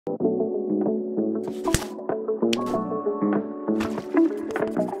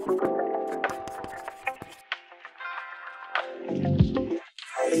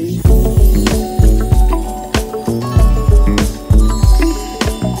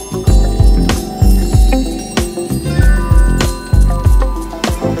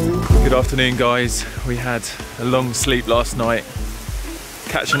afternoon, guys. We had a long sleep last night,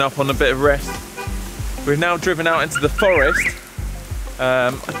 catching up on a bit of rest. We've now driven out into the forest.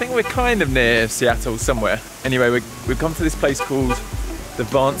 I think we're kind of near Seattle somewhere. Anyway, we've come to this place called the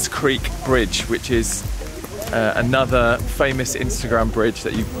Vance Creek Bridge, which is another famous Instagram bridge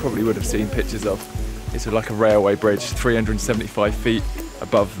that you probably would have seen pictures of. It's like a railway bridge, 375 feet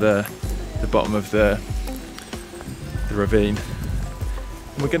above the bottom of the ravine.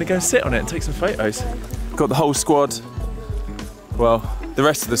 And we're gonna go sit on it and take some photos. Got the whole squad. Well, the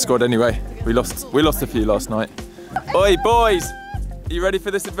rest of the squad anyway. We lost a few last night. Oi, boys! Are you ready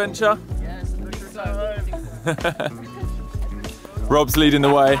for this adventure? Yes, Rob's leading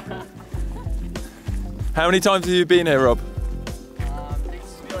the way. How many times have you been here, Rob? I think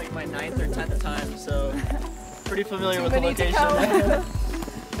this will be like my 9th or 10th time, so pretty familiar with the location.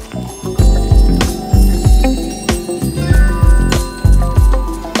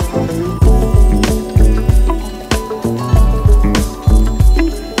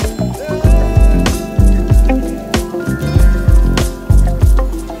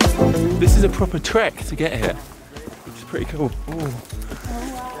 This is a proper trek to get here, which is pretty cool. Ooh.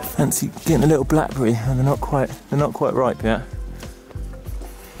 Fancy getting a little blackberry, and they're not quite ripe yet.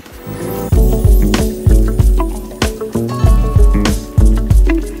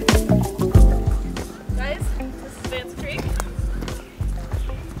 Guys, this is Vance Creek.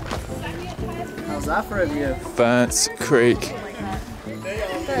 How's that for a view? Vance Creek.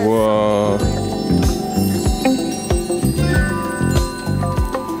 Whoa.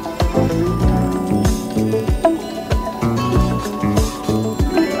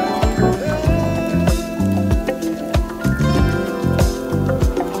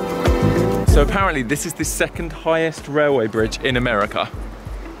 So apparently this is the second highest railway bridge in America.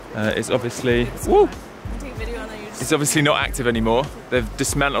 It's obviously, woo, it's obviously not active anymore. They've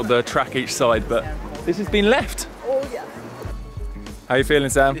dismantled the track each side, but this has been left. Oh yeah. How you feeling,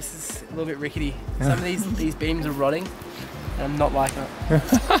 Sam? This is a little bit rickety. Some of these beams are rotting, and I'm not liking it.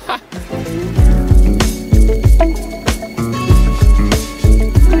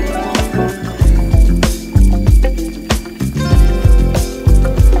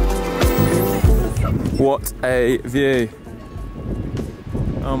 What a view.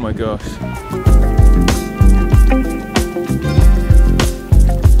 Oh my gosh.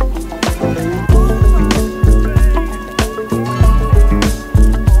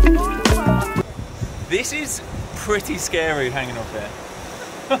 This is pretty scary hanging off here.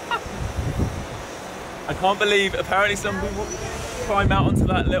 I can't believe, apparently some people climb out onto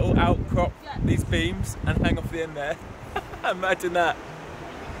that little outcrop, these beams, and hang off the end there. Imagine that.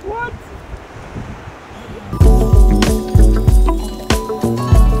 What?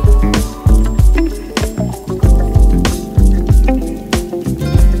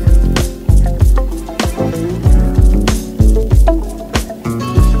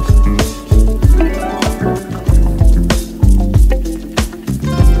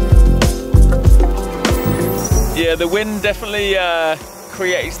 Yeah, the wind definitely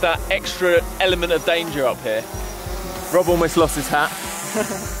creates that extra element of danger up here. Rob almost lost his hat.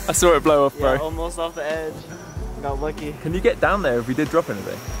 I saw it blow off, bro. Yeah, almost off the edge. Got lucky. Can you get down there if we did drop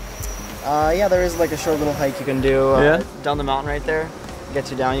anything? Yeah, there is like a short little hike you can do Yeah? down the mountain right there.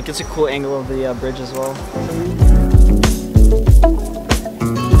 Gets you down. You get a cool angle of the bridge as well.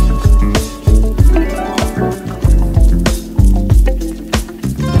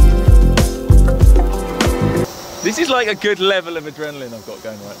 This is like a good level of adrenaline I've got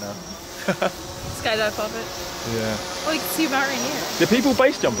going right now. Skydive off it. Yeah. Oh, you can see Mount Rainier. Do people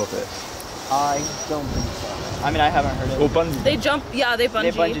base jump off it? I don't think so. I mean, I haven't heard it. Or bungee? They jump, yeah, they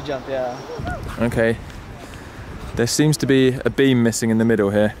bungee. They bungee jump, yeah. Okay. There seems to be a beam missing in the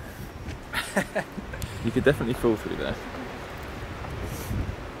middle here. You could definitely fall through there.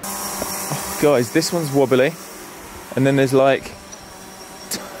 Oh, guys, this one's wobbly. And then there's like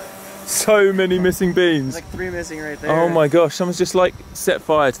so many missing beams. There's like 3 missing right there. Oh my gosh, someone's just like set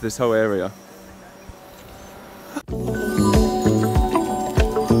fire to this whole area.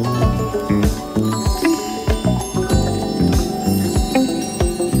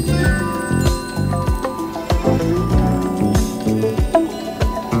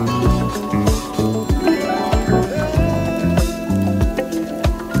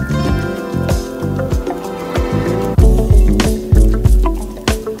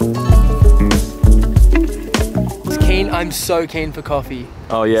 I'm so keen for coffee.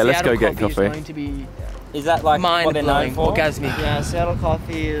 Oh yeah, let's Seattle go get coffee. coffee. Is going to be Is that like what they're known mind-blowing, for? orgasmic. Yeah, Seattle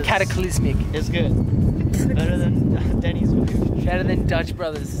coffee is Cataclysmic. It's good. Better than Denny's. Better than Dutch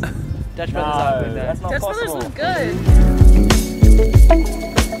Brothers. Dutch Brothers aren't good though. That's not Dutch possible. Brothers was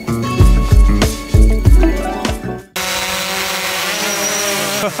good.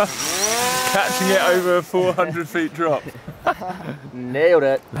 Catching it over a 400 feet drop. Nailed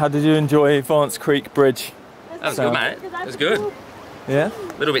it. How did you enjoy Vance Creek Bridge? That was good, mate. It was good. Yeah?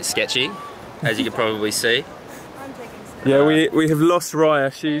 A little bit sketchy, as you could probably see. Yeah, we have lost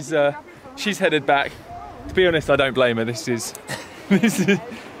Raya. She's headed back. To be honest, I don't blame her. This is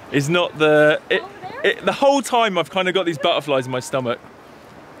not the the whole time I've kind of got these butterflies in my stomach.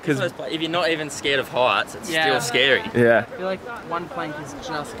 Because if you're not even scared of heights, it's still scary. Yeah. I feel like one plank is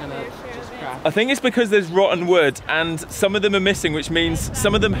just gonna crack. I think it's because there's rotten wood and some of them are missing, which means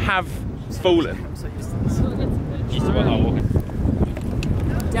some of them have fallen. I'm so used to this. Used to walking.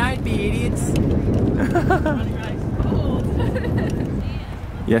 Don't be idiots.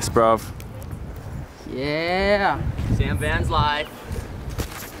 Yes, bruv. Yeah. Sam Van's life.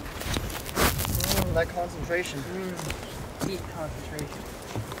 That concentration. Deep concentration.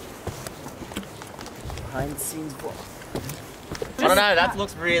 Behind the scenes vlog. I don't know, that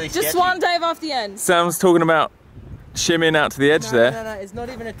looks really sketchy. Just swan dive off the end. Sam's talking about shimmying out to the edge there. No, it's not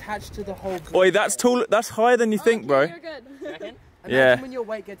even attached to the whole. Oi, that's tall. That's higher than you think, bro. You're good. Imagine Yeah. when your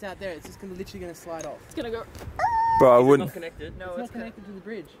weight gets out there, it's just literally gonna slide off. It's gonna go. Bro, I It's wouldn't. not connected. No, it's not connected to the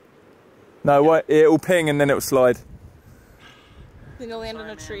bridge. No, what? It'll ping and then it'll slide. Then you'll land on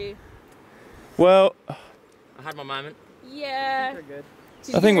a tree. Well, I had my moment. Yeah. We're good.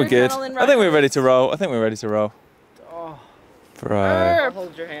 Did I you think do we're good. adrenaline I think we're rush? ready to roll. I think we're ready to roll. Oh. Bro.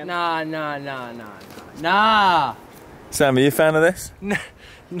 Hold your hand. Nah. Sam, are you a fan of this?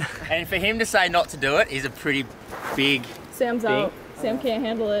 And for him to say not to do it is a pretty big... Sam's out. Sam can't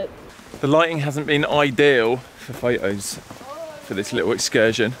handle it. The lighting hasn't been ideal for photos for this little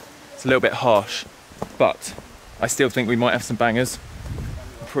excursion. It's a little bit harsh, but I still think we might have some bangers.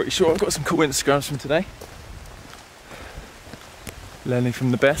 I'm pretty sure I've got some cool Instagrams from today. Learning from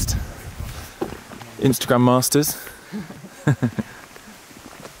the best. Instagram masters.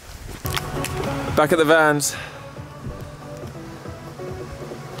 Back at the vans.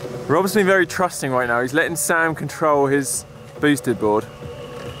 Rob's been very trusting right now. He's letting Sam control his boosted board.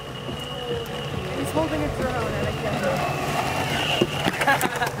 He's holding a drone and I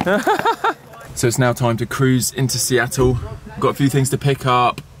can't. So it's now time to cruise into Seattle. I've got a few things to pick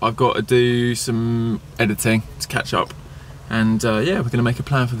up. I've got to do some editing to catch up. And yeah, we're gonna make a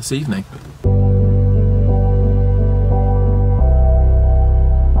plan for this evening.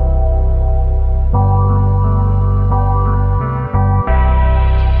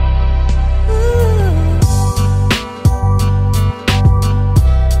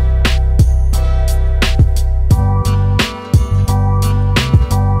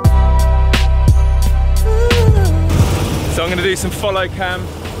 So I'm going to do some follow cam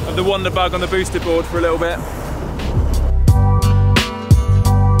of the Wonder Bug on the boosted board for a little bit.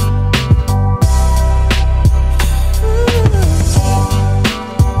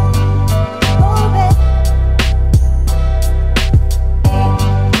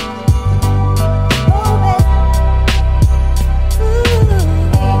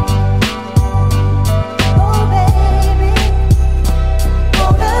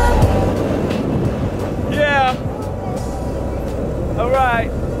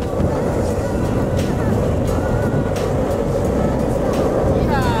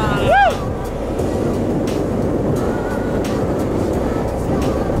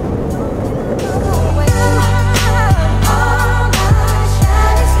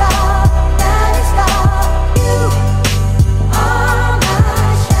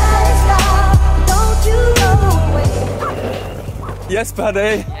 Yes, buddy.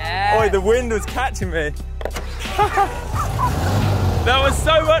 Yeah. Oi, the wind was catching me. That was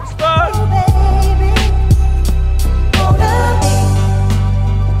so much fun.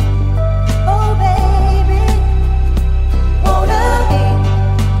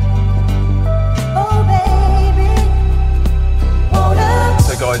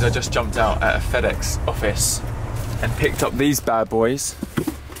 So guys, I just jumped out at a FedEx office and picked up these bad boys.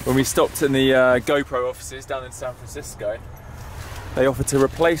 When we stopped in the GoPro offices down in San Francisco, they offered to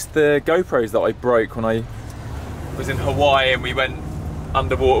replace the GoPros that I broke when I was in Hawaii and we went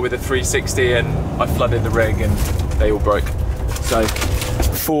underwater with a 360 and I flooded the rig and they all broke. So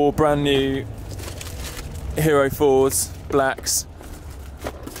 4 brand new Hero 4s, blacks.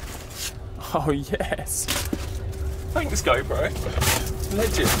 Oh yes. Thanks GoPro.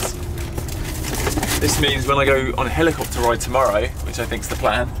 Legends. This means when I go on a helicopter ride tomorrow, which I think's the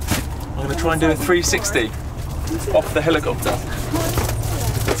plan, I'm gonna try and do a 360 off the helicopter.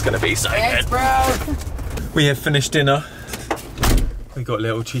 That's gonna be so good. Bro. We have finished dinner. We got a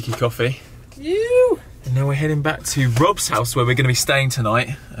little cheeky coffee. You. And now we're heading back to Rob's house where we're gonna be staying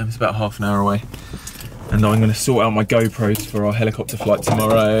tonight. It's about half an hour away. And I'm going to sort out my GoPros for our helicopter flight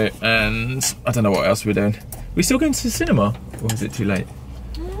tomorrow, and I don't know what else we're doing. We still going to the cinema, or is it too late?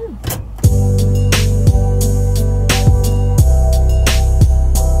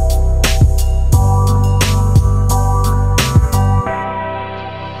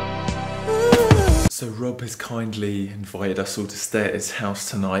 So Rob has kindly invited us all to stay at his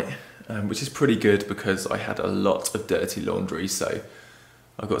house tonight, which is pretty good because I had a lot of dirty laundry, so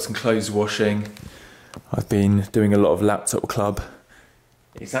I've got some clothes washing. I've been doing a lot of laptop club.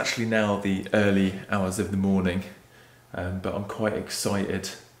 It's actually now the early hours of the morning, but I'm quite excited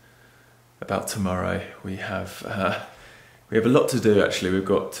about tomorrow. We have a lot to do actually. We've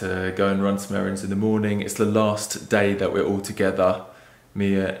got to go and run some errands in the morning. It's the last day that we're all together.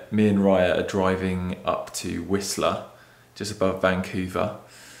 Me and Raya are driving up to Whistler, just above Vancouver,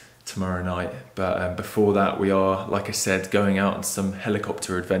 tomorrow night. But before that, we are, like I said, going out on some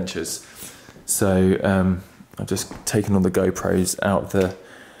helicopter adventures. So I've just taken all the GoPros out of the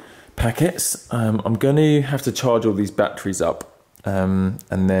packets. I'm going to have to charge all these batteries up and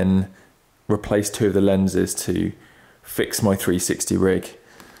then replace 2 of the lenses to fix my 360 rig.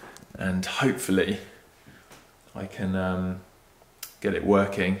 And hopefully I can get it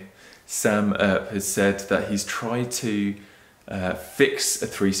working. Sam has said that he's tried to fix a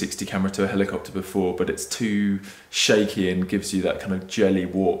 360 camera to a helicopter before, but it's too shaky and gives you that kind of jelly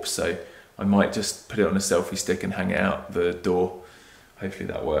warp, so I might just put it on a selfie stick and hang it out the door. Hopefully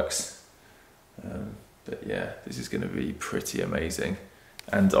that works. But yeah, this is going to be pretty amazing.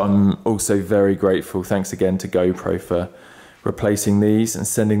 And I'm also very grateful, thanks again to GoPro for replacing these and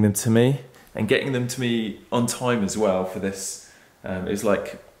sending them to me and getting them to me on time as well for this. It's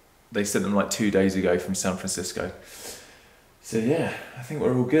like they sent them like 2 days ago from San Francisco. So yeah, I think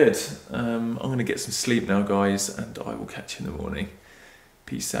we're all good. I'm gonna get some sleep now, guys, and I will catch you in the morning.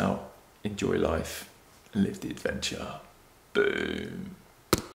 Peace out, enjoy life, and live the adventure. Boom.